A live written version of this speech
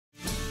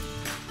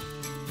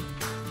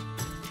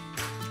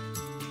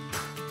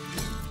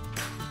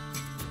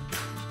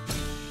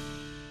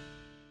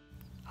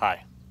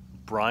Hi,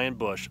 Brian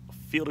Bush,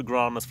 Field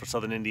Agronomist for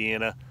Southern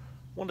Indiana. I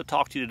wanted to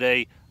talk to you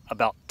today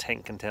about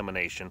tank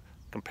contamination,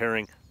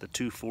 comparing the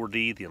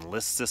 2,4-D, the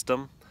Enlist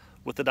system,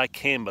 with the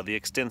dicamba, the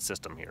Extend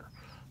system here.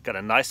 Got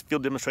a nice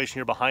field demonstration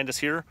here behind us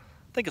here.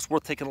 I think it's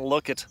worth taking a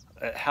look at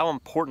how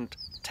important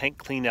tank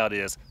cleanout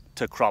is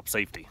to crop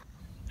safety.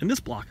 In this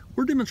block,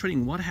 we're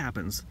demonstrating what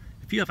happens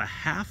if you have a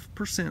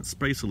 0.5%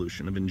 spray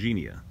solution of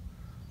Ingenia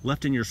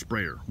left in your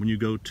sprayer when you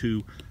go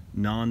to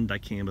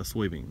non-dicamba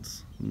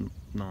soybeans,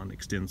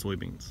 non-extend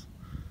soybeans.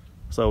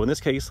 So in this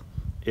case,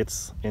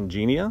 it's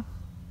Ingenia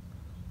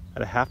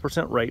at a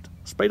 0.5% rate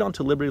sprayed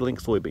onto Liberty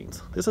Link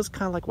soybeans. This is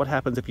kind of like what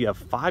happens if you have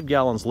 5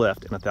 gallons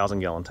left in a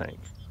 1,000-gallon tank.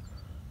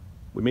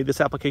 We made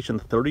this application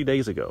 30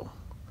 days ago.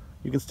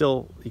 You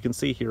can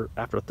see here,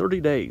 after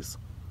 30 days,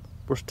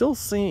 we're still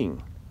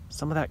seeing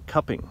some of that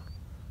cupping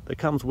that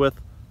comes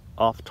with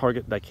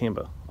off-target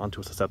dicamba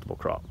onto a susceptible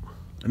crop.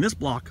 In this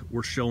block,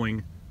 we're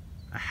showing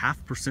a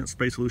 0.5%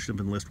 spray solution of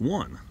Enlist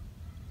 1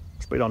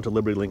 sprayed onto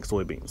Liberty Link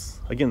soybeans.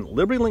 Again,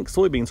 Liberty Link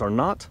soybeans are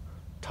not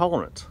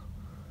tolerant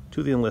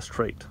to the Enlist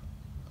trait,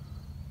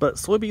 but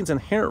soybeans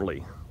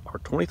inherently are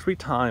 23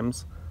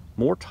 times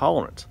more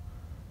tolerant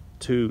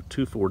to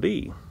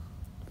 2,4-D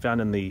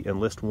found in the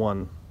Enlist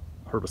 1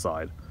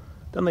 herbicide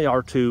than they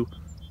are to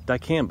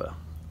dicamba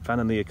found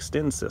in the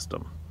Extend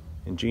system,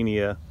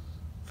 Ingenia,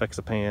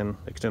 Fexapan,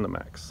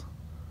 XtendiMax.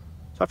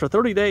 So after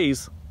 30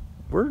 days,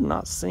 we're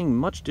not seeing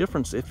much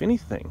difference, if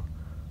anything,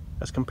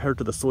 as compared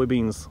to the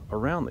soybeans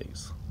around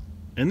these.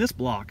 In this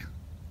block,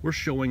 we're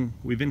showing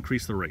we've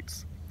increased the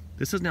rates.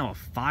 This is now a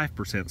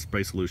 5%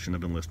 spray solution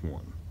of Enlist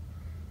 1.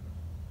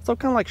 So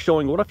kind of like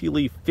showing, what if you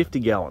leave 50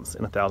 gallons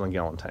in a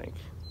 1,000-gallon tank?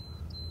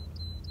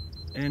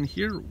 And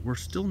here, we're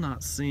still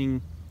not seeing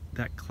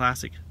that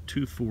classic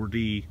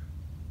 2,4-D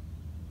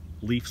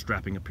leaf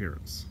strapping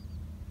appearance.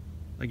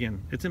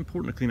 Again, it's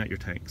important to clean out your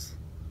tanks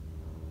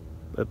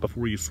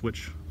before you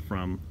switch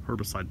from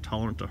herbicide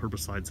tolerant to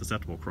herbicide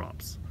susceptible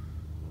crops.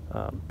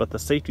 But the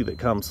safety that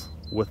comes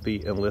with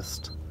the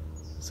Enlist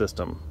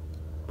system,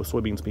 with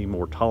soybeans being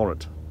more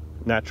tolerant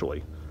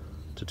naturally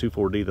to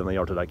 2,4-D than they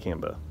are to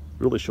dicamba,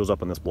 really shows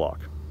up in this block.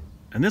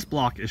 And this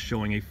block is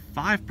showing a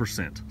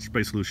 5%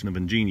 spray solution of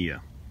Ingenia,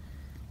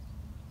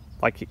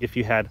 like if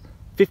you had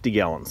 50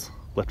 gallons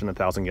left in a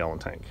 1,000-gallon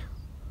tank.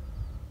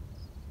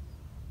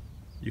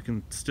 You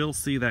can still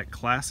see that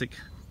classic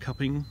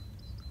cupping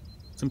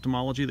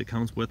symptomology that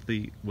comes with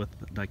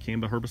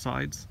dicamba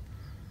herbicides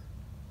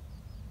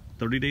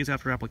 30 days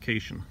after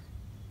application.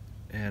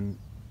 And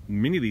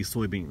many of these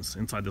soybeans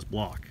inside this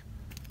block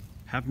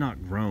have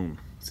not grown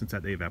since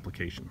that day of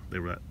application.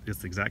 It's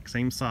the exact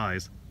same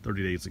size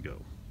 30 days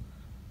ago.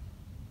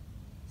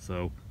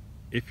 So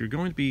if you're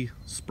going to be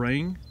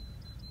spraying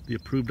the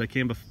approved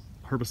dicamba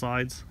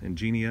herbicides,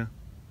 Ingenia,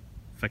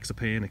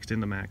 Fexapan,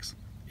 XtendiMax,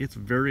 it's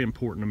very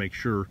important to make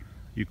sure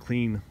you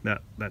clean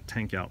that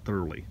tank out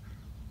thoroughly.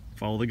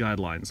 Follow the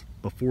guidelines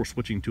before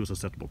switching to a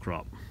susceptible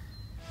crop.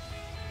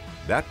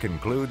 That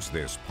concludes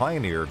this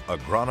Pioneer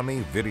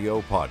Agronomy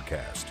video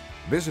podcast.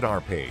 Visit our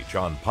page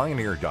on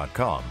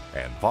pioneer.com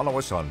and follow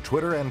us on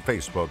Twitter and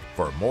Facebook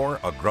for more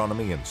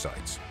agronomy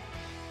insights.